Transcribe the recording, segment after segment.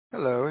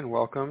Hello and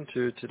welcome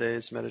to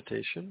today's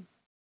meditation.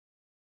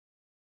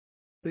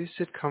 Please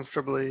sit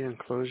comfortably and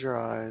close your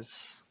eyes,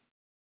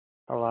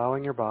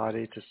 allowing your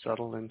body to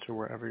settle into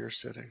wherever you're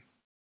sitting.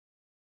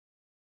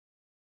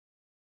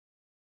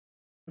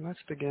 And let's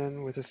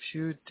begin with a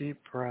few deep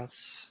breaths,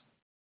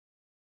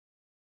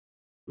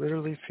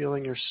 literally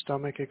feeling your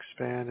stomach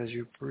expand as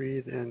you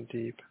breathe in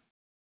deep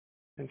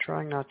and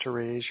trying not to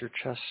raise your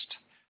chest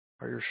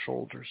or your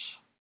shoulders.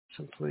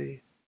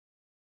 Simply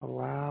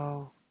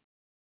allow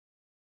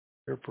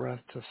your breath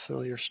to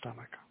fill your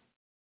stomach.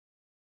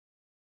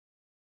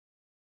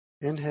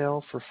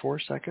 Inhale for 4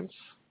 seconds.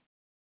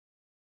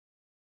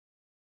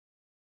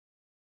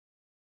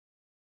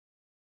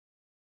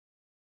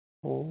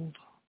 Hold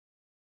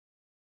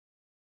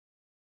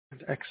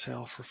and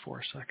exhale for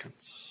 4 seconds.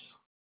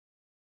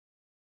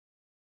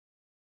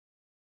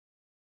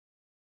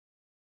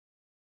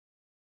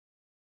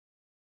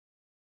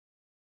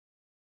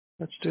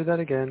 Let's do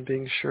that again,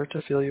 being sure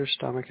to feel your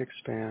stomach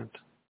expand.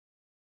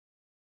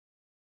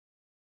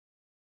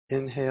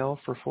 Inhale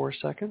for 4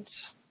 seconds.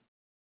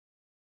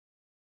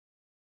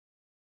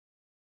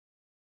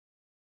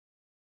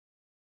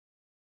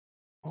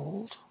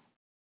 Hold.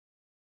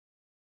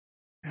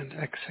 And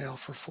exhale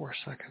for 4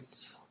 seconds.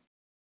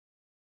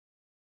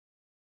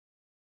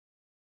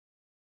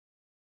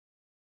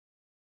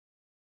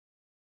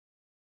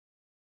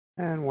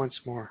 And once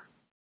more.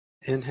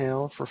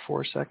 Inhale for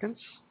 4 seconds.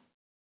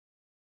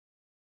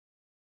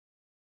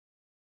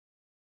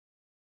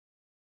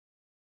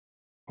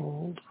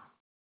 Hold.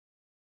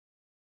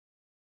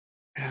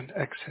 And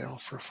exhale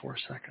for 4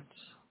 seconds.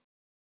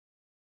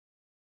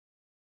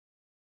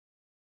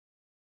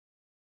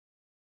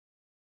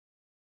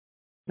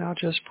 Now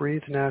just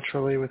breathe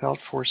naturally without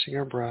forcing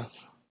your breath.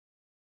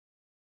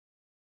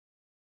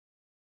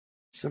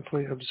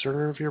 Simply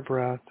observe your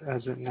breath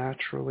as it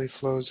naturally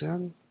flows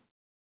in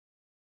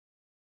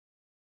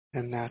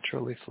and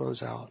naturally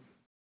flows out.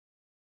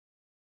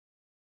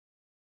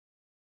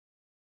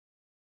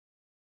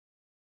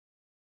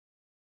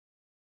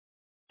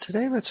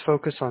 Today let's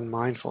focus on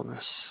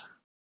mindfulness.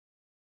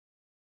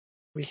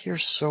 We hear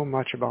so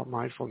much about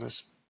mindfulness,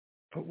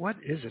 but what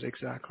is it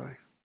exactly?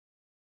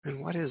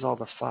 And what is all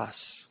the fuss?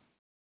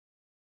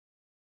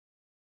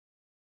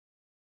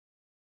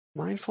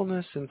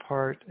 Mindfulness, in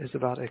part, is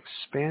about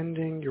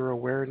expanding your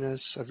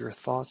awareness of your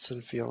thoughts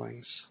and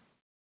feelings.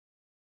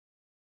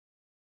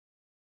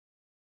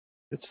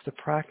 It's the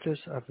practice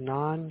of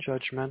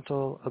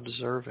non-judgmental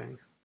observing.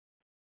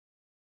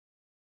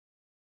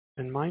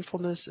 And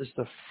mindfulness is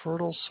the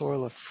fertile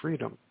soil of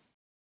freedom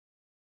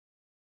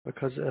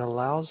because it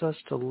allows us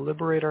to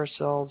liberate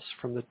ourselves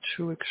from the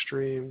two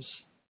extremes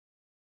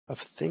of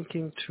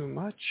thinking too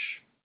much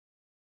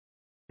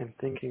and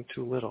thinking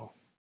too little.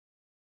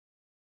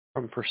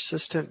 From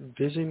persistent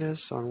busyness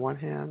on one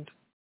hand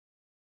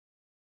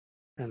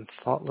and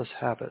thoughtless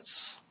habits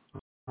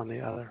on the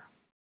other.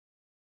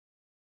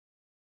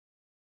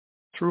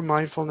 Through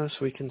mindfulness,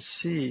 we can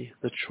see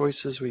the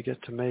choices we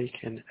get to make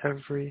in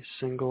every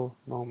single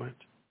moment.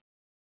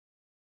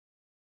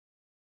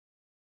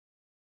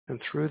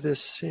 And through this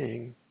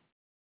seeing,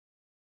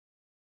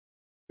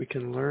 we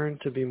can learn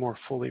to be more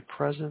fully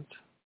present,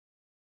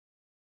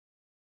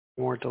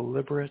 more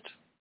deliberate,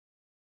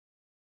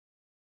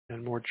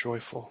 and more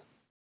joyful.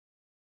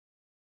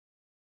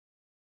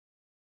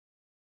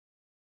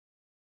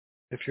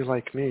 If you're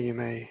like me, you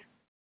may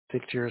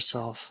think to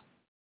yourself,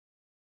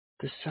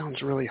 this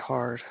sounds really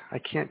hard. I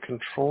can't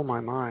control my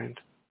mind.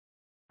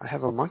 I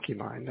have a monkey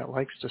mind that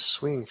likes to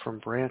swing from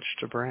branch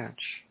to branch.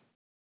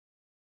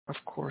 Of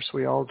course,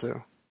 we all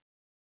do.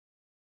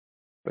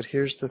 But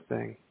here's the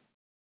thing.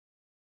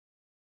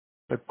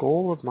 The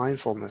goal of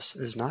mindfulness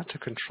is not to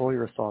control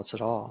your thoughts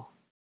at all.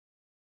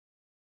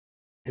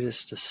 It is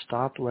to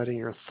stop letting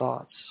your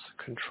thoughts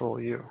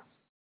control you.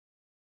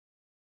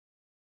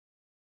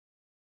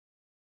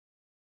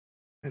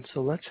 And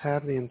so let's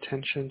have the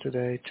intention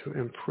today to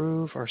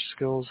improve our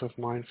skills of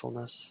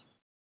mindfulness.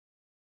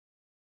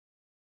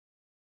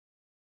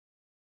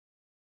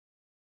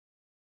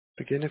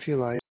 Begin, if you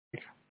like,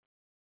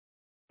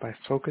 by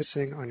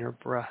focusing on your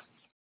breath.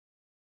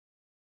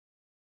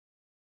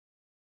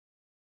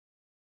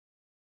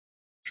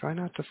 Try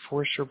not to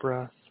force your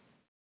breath.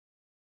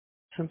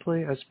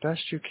 Simply, as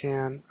best you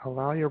can,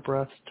 allow your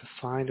breath to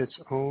find its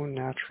own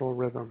natural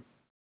rhythm.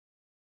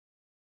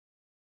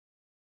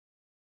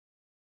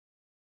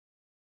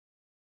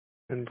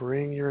 And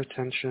bring your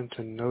attention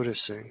to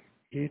noticing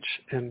each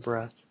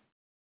in-breath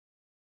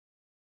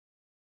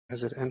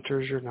as it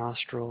enters your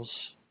nostrils,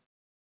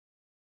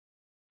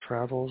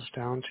 travels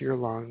down to your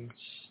lungs,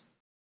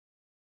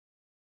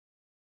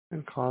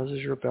 and causes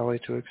your belly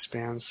to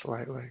expand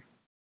slightly.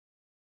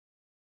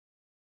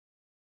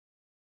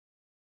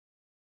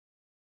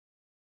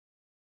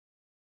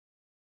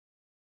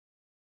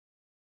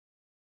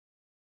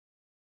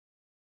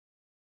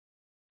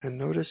 And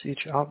notice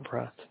each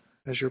out-breath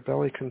as your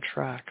belly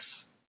contracts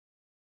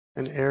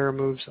and air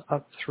moves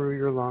up through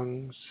your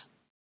lungs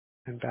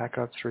and back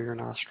up through your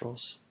nostrils.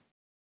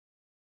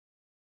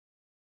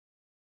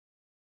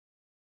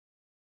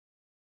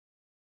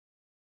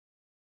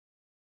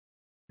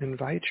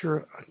 Invite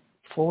your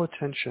full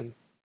attention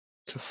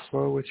to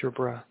flow with your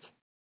breath.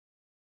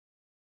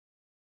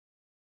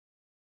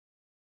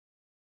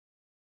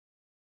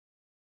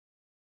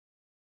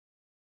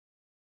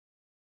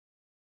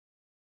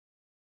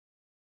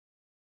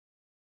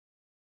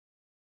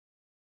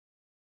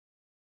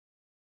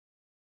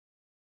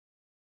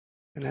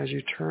 And as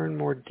you turn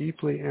more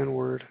deeply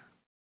inward,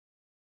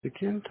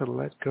 begin to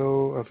let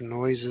go of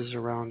noises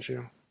around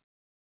you.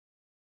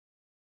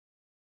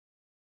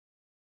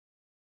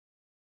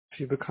 If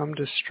you become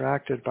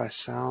distracted by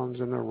sounds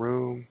in the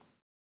room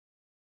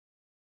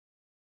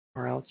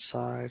or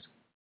outside,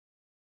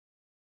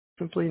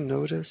 simply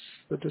notice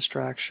the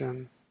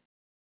distraction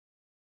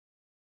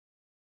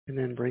and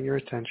then bring your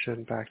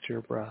attention back to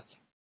your breath.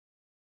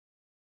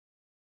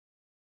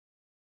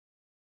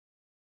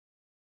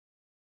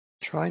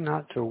 Try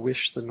not to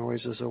wish the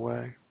noises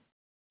away.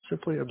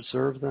 Simply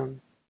observe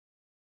them,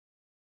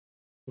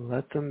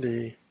 let them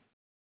be,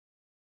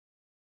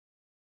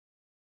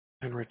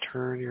 and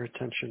return your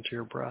attention to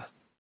your breath.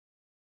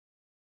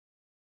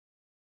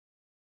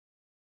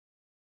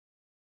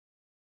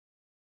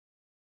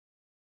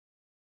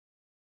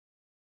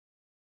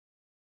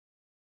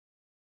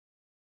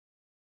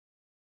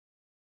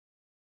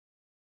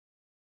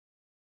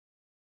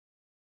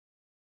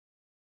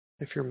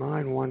 If your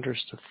mind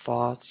wanders to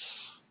thoughts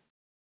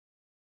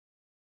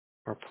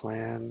or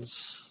plans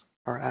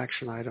or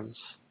action items,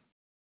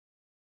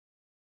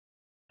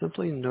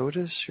 simply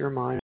notice your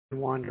mind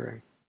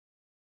wandering.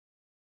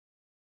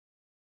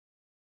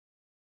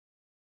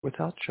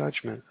 Without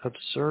judgment,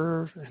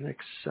 observe and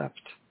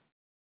accept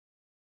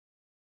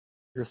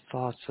your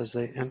thoughts as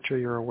they enter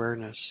your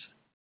awareness.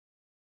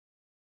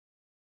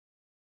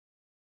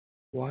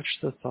 Watch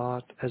the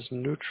thought as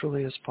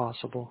neutrally as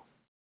possible.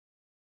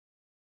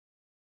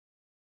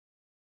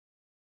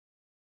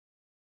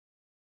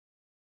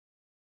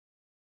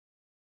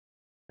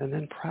 And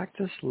then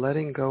practice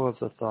letting go of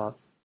the thought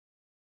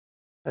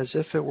as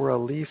if it were a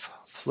leaf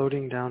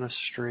floating down a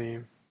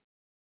stream.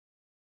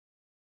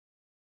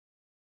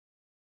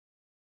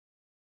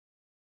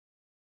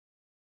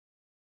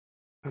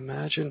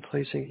 Imagine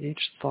placing each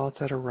thought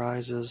that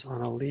arises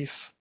on a leaf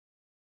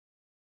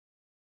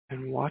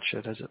and watch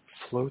it as it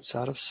floats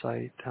out of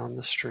sight down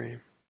the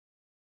stream.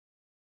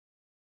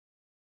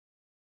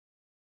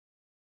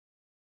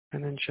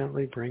 And then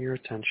gently bring your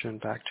attention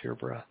back to your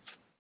breath.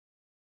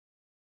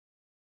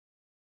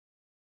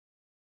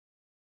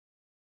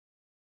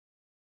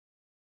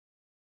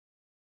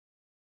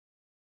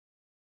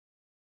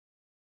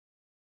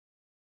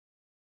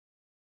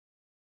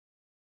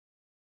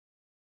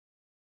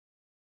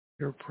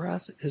 Your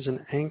breath is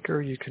an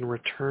anchor you can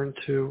return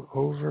to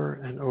over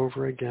and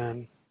over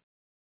again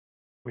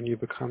when you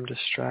become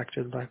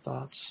distracted by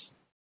thoughts.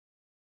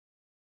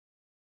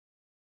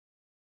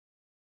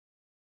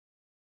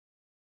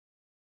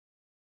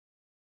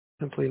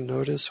 Simply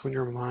notice when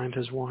your mind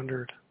has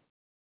wandered.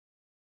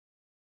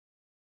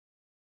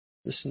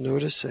 This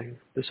noticing,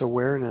 this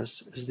awareness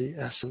is the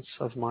essence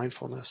of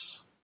mindfulness.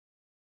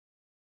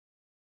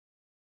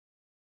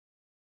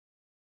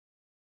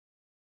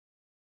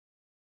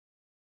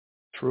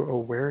 Through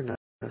awareness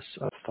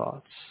of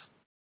thoughts,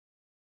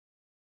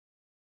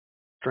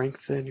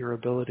 strengthen your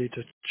ability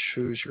to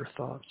choose your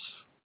thoughts.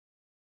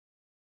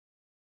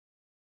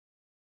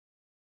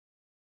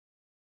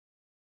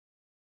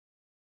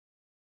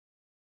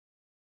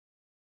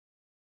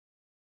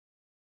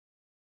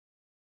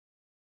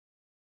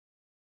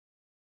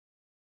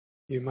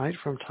 You might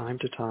from time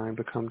to time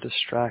become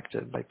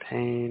distracted by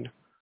pain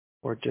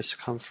or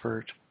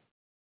discomfort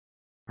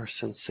or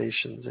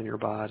sensations in your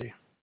body,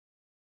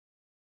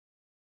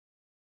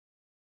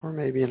 or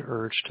maybe an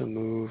urge to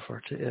move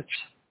or to itch.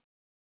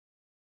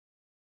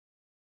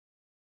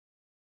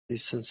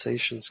 These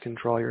sensations can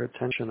draw your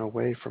attention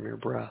away from your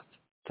breath.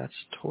 That's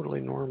totally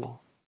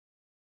normal.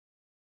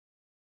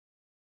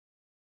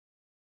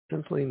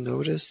 Simply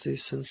notice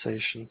these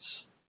sensations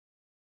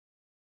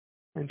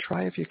and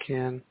try, if you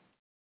can,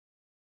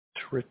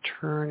 to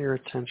return your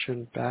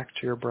attention back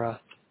to your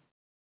breath.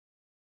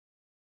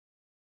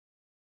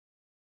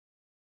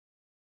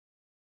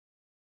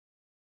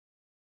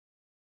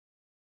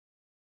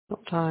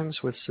 Sometimes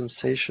with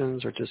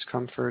sensations or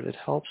discomfort, it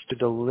helps to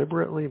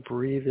deliberately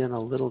breathe in a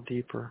little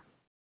deeper.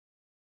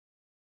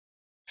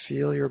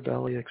 Feel your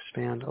belly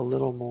expand a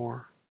little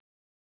more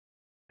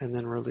and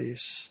then release.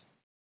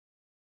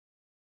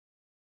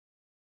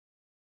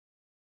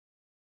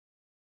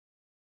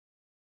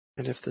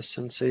 And if the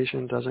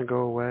sensation doesn't go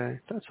away,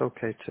 that's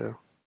okay too.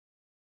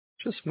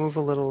 Just move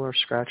a little or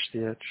scratch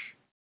the itch.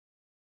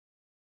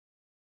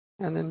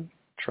 And then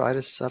try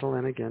to settle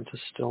in again to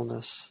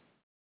stillness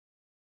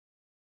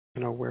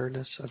and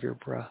awareness of your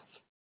breath.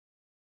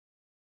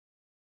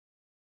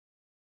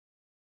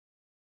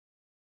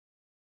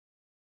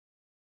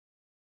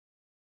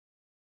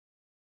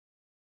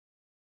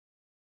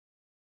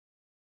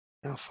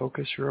 Now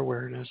focus your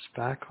awareness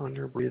back on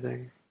your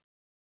breathing.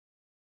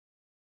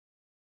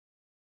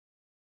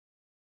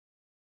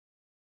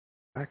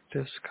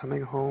 Practice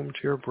coming home to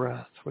your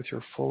breath with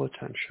your full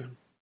attention.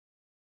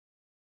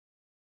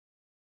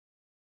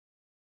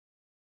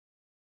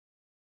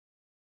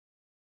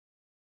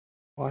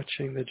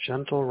 watching the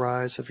gentle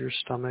rise of your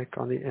stomach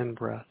on the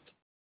in-breath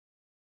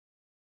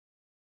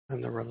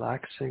and the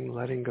relaxing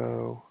letting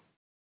go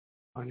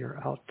on your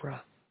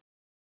out-breath.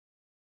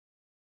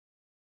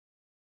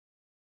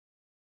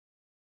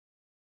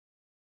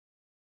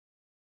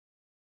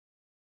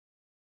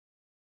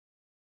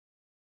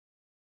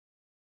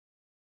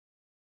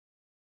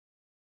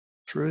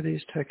 Through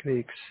these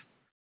techniques,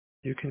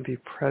 you can be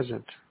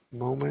present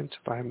moment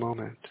by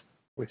moment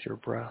with your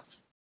breath.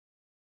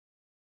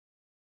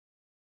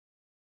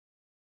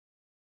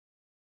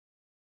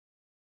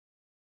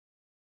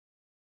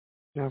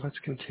 Now let's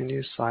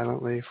continue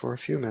silently for a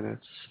few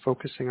minutes,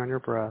 focusing on your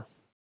breath.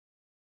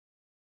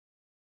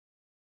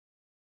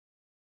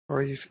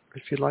 Or if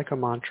you'd like a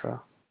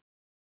mantra,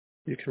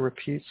 you can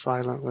repeat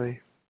silently,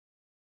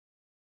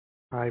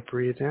 I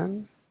breathe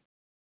in,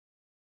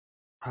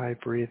 I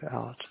breathe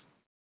out.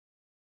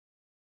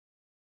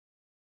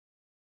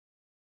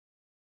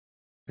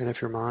 And if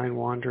your mind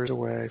wanders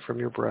away from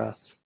your breath,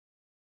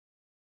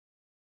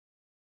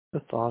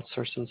 the thoughts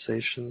or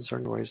sensations or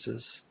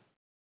noises,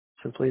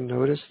 simply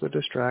notice the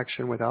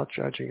distraction without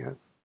judging it,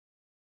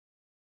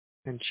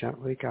 and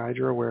gently guide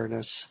your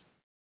awareness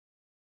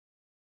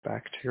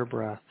back to your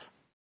breath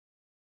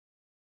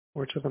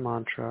or to the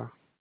mantra,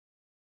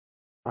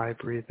 I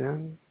breathe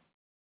in,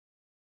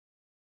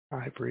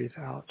 I breathe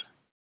out.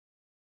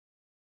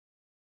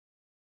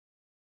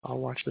 I'll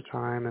watch the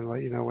time and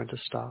let you know when to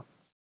stop.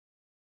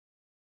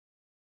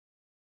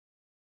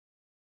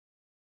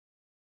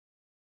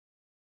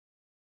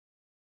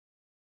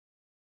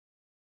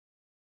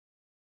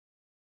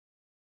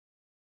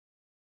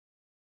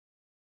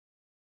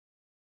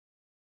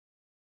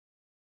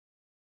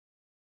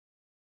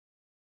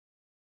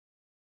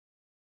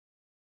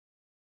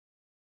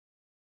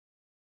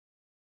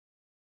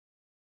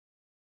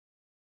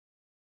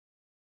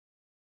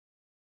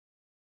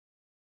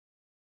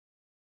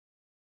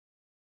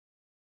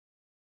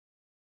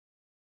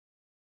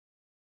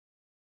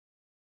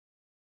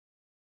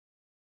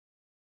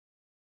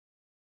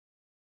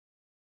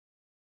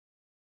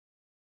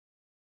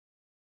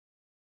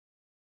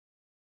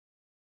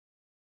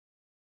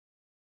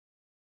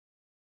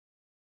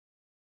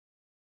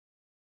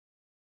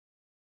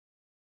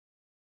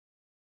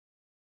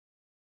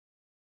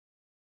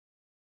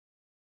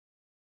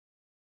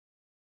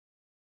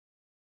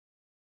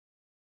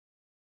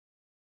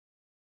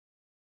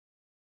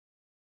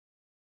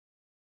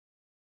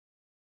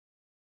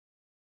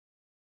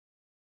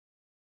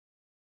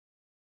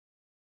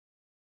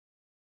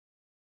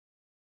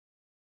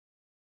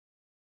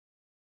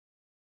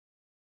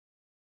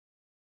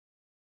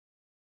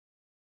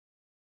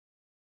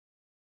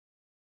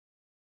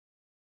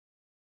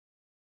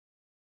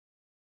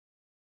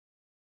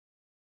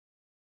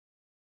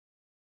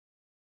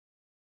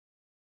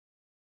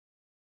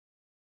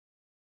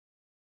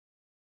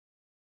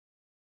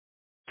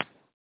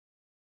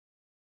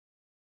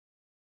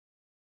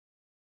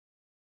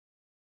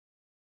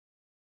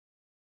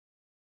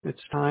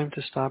 It's time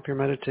to stop your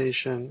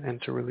meditation and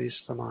to release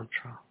the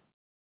mantra.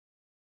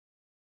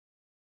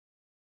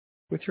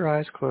 With your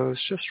eyes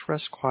closed, just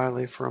rest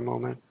quietly for a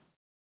moment,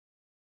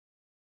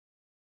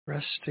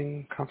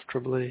 resting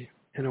comfortably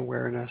in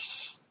awareness,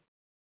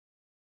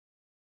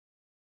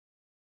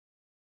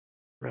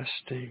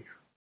 resting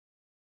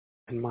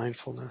in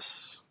mindfulness.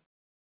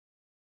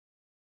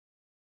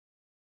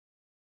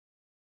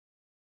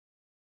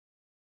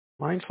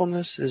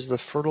 Mindfulness is the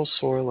fertile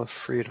soil of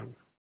freedom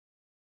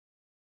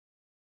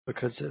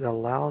because it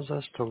allows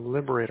us to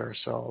liberate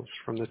ourselves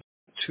from the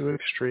two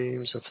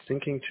extremes of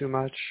thinking too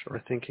much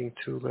or thinking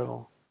too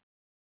little,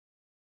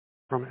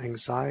 from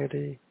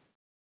anxiety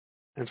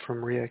and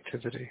from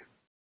reactivity,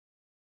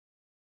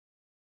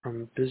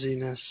 from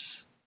busyness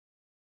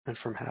and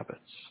from habits.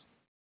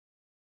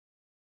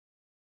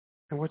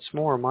 And what's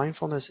more,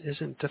 mindfulness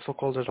isn't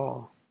difficult at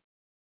all.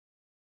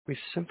 We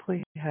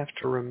simply have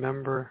to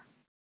remember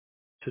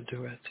to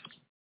do it.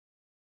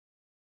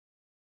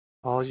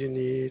 All you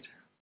need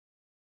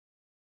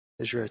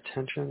is your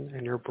attention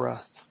and your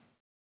breath.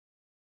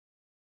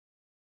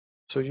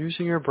 So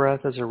using your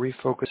breath as a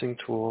refocusing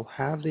tool,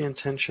 have the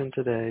intention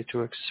today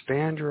to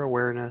expand your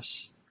awareness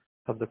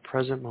of the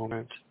present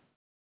moment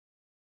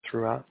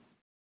throughout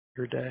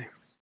your day.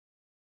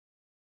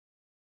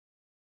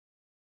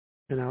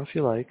 And now, if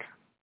you like,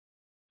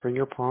 bring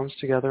your palms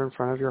together in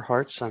front of your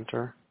heart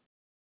center.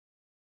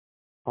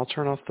 I'll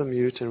turn off the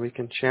mute and we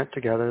can chant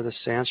together the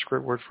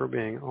Sanskrit word for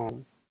being,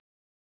 Om.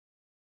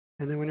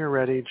 And then when you're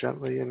ready,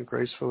 gently and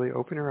gracefully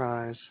open your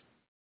eyes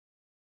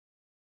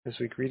as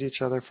we greet each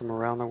other from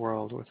around the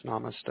world with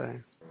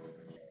Namaste.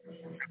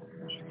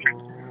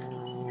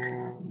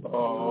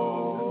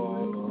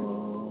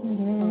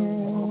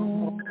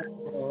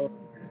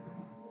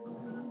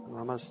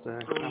 Namaste.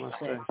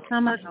 Namaste.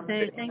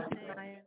 Namaste. Thank you, Brian.